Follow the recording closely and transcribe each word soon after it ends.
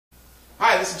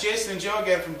Hi, this is Jason and Joe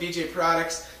again from DJ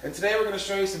Products, and today we're going to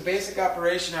show you some basic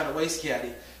operation on a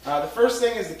WasteCaddy. The first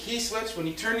thing is the key switch. When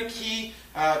you turn the key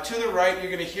to the right, you're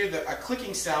going to hear a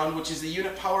clicking sound, which is the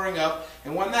unit powering up,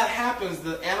 and when that happens,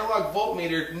 the analog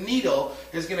voltmeter needle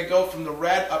is going to go from the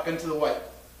red up into the white.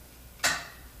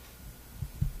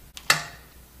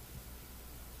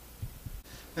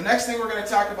 The next thing we're going to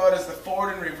talk about is the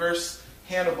forward and reverse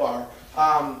handlebar.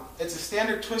 It's a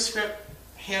standard twist grip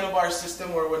handlebar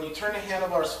system where when you turn the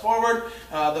handlebars forward,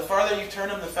 the farther you turn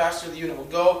them, the faster the unit will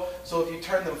go. So if you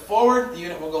turn them forward, the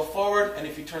unit will go forward, and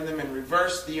if you turn them in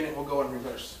reverse, the unit will go in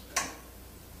reverse.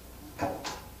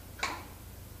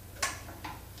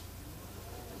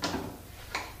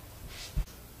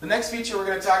 The next feature we're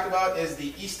going to talk about is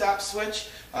the e-stop switch.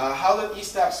 How the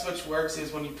e-stop switch works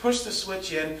is when you push the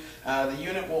switch in, the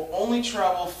unit will only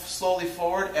travel slowly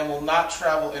forward and will not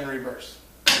travel in reverse.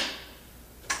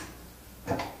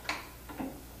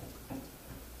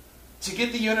 To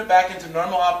get the unit back into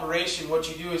normal operation, what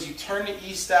you do is you turn the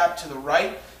e-stop to the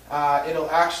right. It'll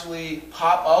actually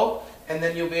pop out, and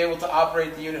then you'll be able to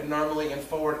operate the unit normally in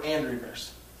forward and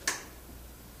reverse.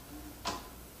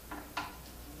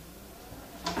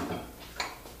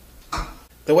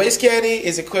 The WasteCaddy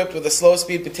is equipped with a slow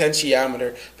speed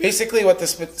potentiometer. Basically what the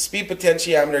speed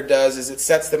potentiometer does is it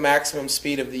sets the maximum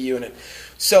speed of the unit.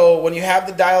 So when you have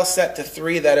the dial set to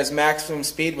 3, that is maximum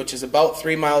speed, which is about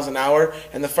 3 miles an hour,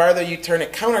 and the farther you turn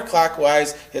it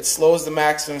counterclockwise, it slows the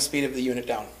maximum speed of the unit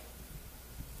down.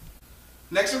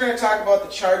 Next we're going to talk about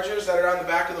the chargers that are on the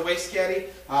back of the WasteCaddy.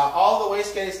 All the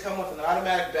WasteCaddies come with an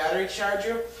automatic battery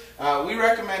charger. We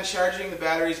recommend charging the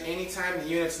batteries anytime the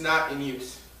unit's not in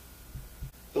use.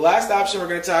 The last option we're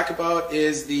going to talk about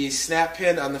is the snap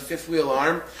pin on the fifth wheel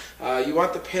arm. You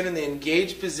want the pin in the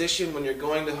engaged position when you're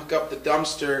going to hook up the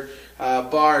dumpster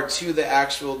bar to the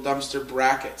actual dumpster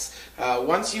brackets.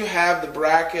 Once you have the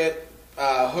bracket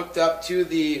hooked up to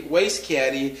the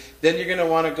WasteCaddy, then you're going to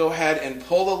want to go ahead and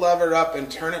pull the lever up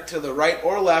and turn it to the right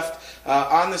or left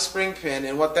on the spring pin,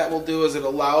 and what that will do is it'll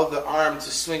allow the arm to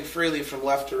swing freely from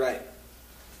left to right.